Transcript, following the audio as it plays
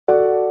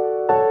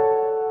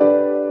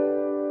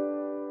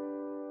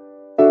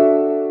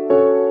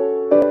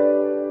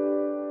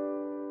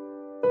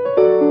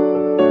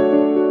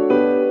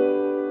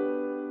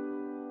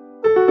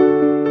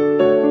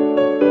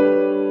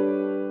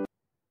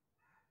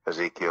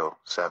Ezekiel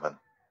 7.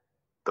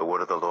 The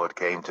word of the Lord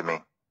came to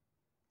me.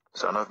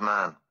 Son of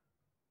man,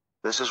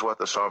 this is what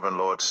the sovereign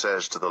Lord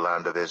says to the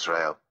land of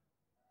Israel.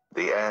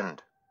 The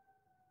end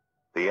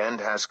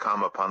has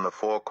come upon the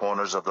four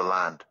corners of the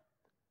land.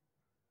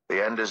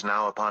 The end is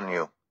now upon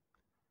you,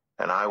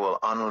 and I will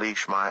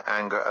unleash my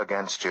anger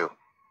against you.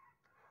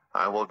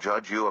 I will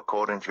judge you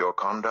according to your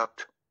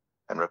conduct,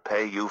 and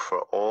repay you for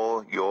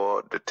all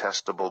your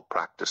detestable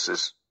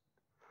practices.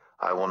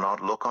 I will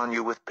not look on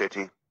you with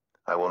pity.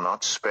 I will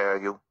not spare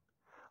you.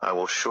 I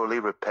will surely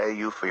repay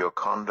you for your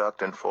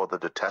conduct and for the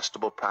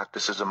detestable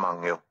practices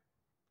among you.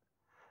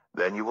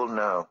 Then you will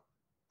know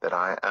that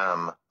I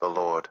am the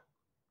Lord.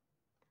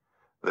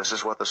 This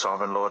is what the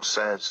sovereign Lord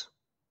says.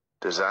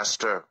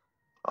 Disaster,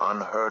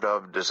 unheard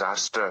of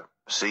disaster.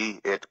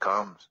 See, it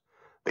comes.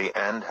 The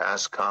end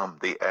has come.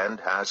 The end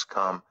has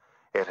come.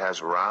 It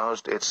has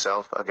roused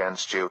itself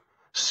against you.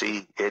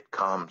 See, it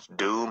comes.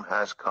 Doom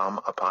has come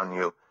upon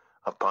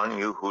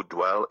you who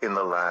dwell in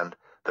the land.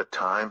 The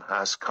time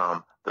has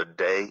come. The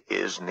day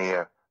is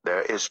near.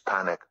 There is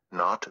panic,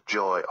 not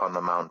joy on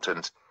the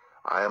mountains.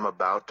 I am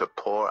about to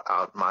pour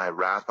out my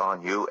wrath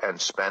on you and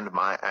spend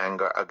my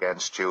anger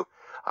against you.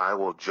 I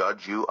will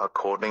judge you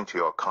according to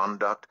your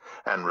conduct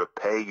and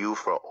repay you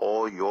for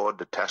all your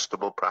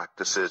detestable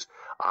practices.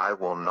 I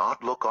will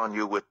not look on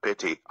you with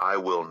pity. I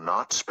will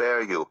not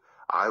spare you.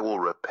 I will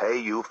repay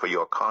you for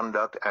your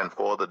conduct and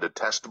for the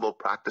detestable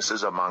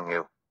practices among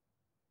you.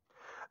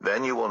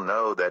 Then you will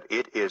know that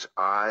it is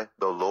I,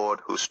 the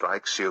Lord, who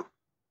strikes you.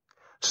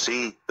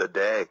 See the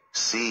day,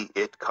 see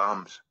it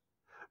comes.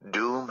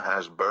 Doom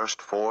has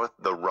burst forth,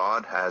 the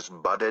rod has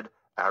budded,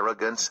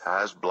 arrogance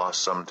has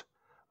blossomed.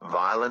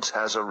 Violence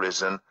has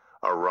arisen,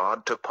 a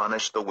rod to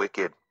punish the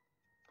wicked.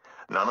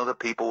 None of the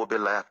people will be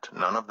left,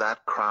 none of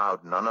that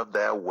crowd, none of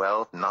their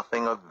wealth,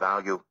 nothing of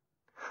value.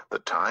 The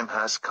time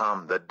has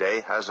come, the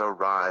day has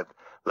arrived.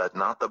 Let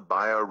not the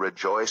buyer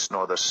rejoice,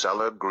 nor the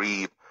seller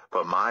grieve,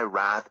 for my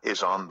wrath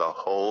is on the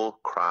whole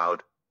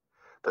crowd.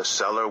 The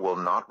seller will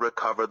not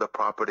recover the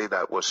property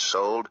that was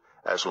sold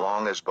as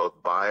long as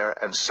both buyer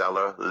and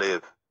seller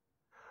live.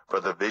 For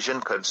the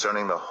vision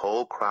concerning the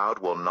whole crowd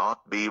will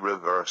not be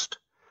reversed.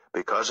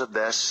 Because of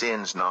their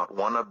sins, not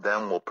one of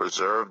them will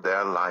preserve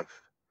their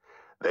life.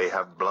 They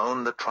have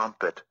blown the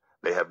trumpet,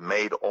 they have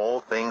made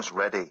all things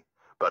ready,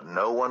 but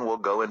no one will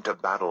go into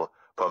battle,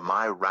 for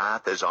my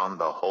wrath is on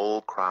the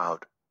whole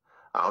crowd.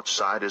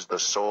 Outside is the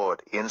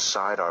sword,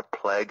 inside are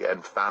plague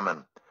and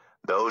famine.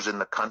 Those in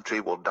the country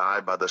will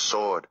die by the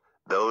sword.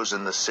 Those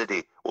in the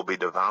city will be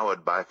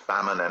devoured by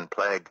famine and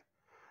plague.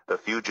 The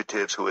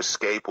fugitives who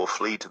escape will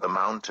flee to the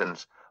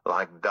mountains.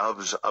 Like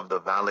doves of the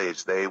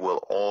valleys, they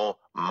will all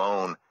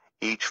moan,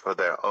 each for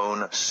their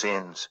own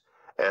sins.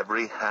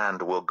 Every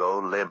hand will go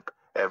limp.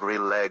 Every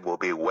leg will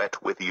be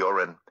wet with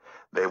urine.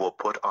 They will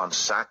put on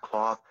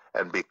sackcloth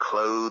and be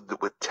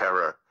clothed with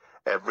terror.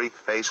 Every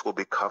face will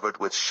be covered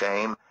with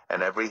shame,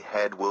 and every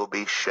head will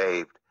be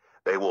shaved.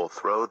 They will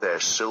throw their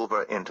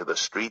silver into the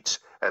streets,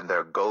 and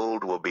their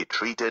gold will be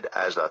treated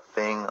as a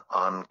thing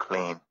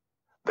unclean.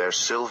 Their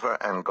silver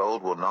and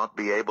gold will not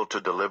be able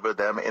to deliver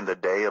them in the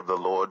day of the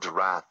Lord's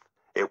wrath.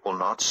 It will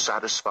not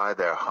satisfy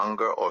their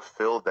hunger or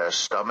fill their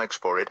stomachs,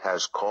 for it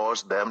has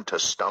caused them to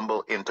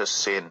stumble into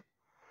sin.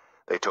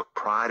 They took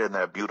pride in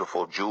their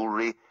beautiful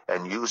jewelry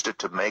and used it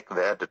to make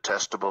their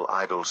detestable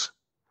idols.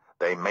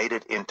 They made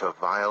it into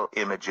vile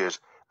images.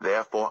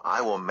 Therefore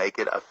I will make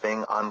it a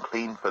thing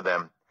unclean for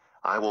them.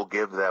 I will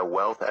give their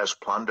wealth as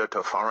plunder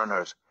to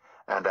foreigners,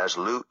 and as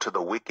loot to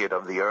the wicked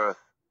of the earth,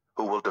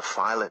 who will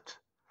defile it.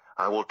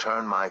 I will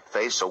turn my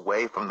face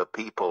away from the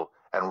people,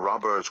 and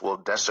robbers will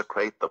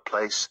desecrate the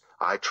place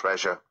I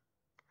treasure.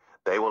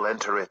 They will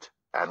enter it,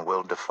 and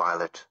will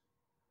defile it.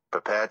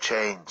 Prepare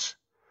chains,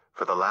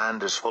 for the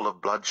land is full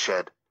of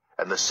bloodshed,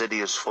 and the city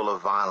is full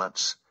of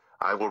violence.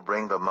 I will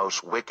bring the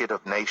most wicked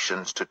of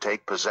nations to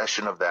take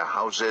possession of their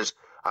houses.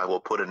 I will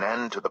put an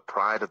end to the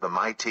pride of the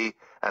mighty,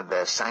 and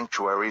their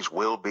sanctuaries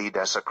will be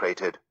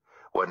desecrated.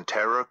 When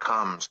terror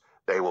comes,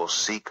 they will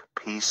seek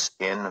peace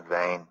in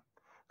vain.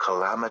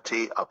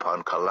 Calamity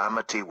upon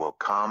calamity will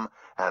come,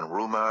 and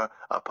rumor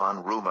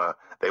upon rumor.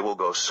 They will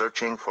go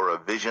searching for a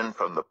vision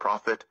from the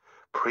prophet.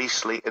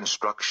 Priestly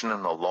instruction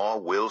in the law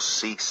will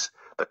cease.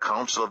 The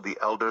counsel of the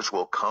elders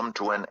will come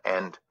to an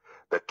end.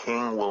 The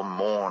king will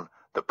mourn.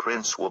 The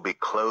prince will be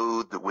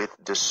clothed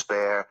with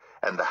despair,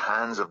 and the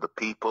hands of the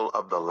people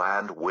of the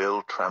land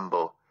will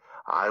tremble.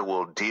 I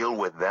will deal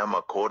with them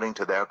according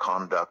to their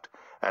conduct,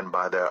 and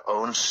by their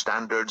own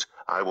standards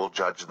I will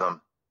judge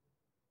them.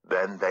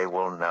 Then they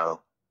will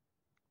know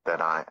that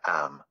I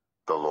am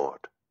the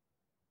Lord.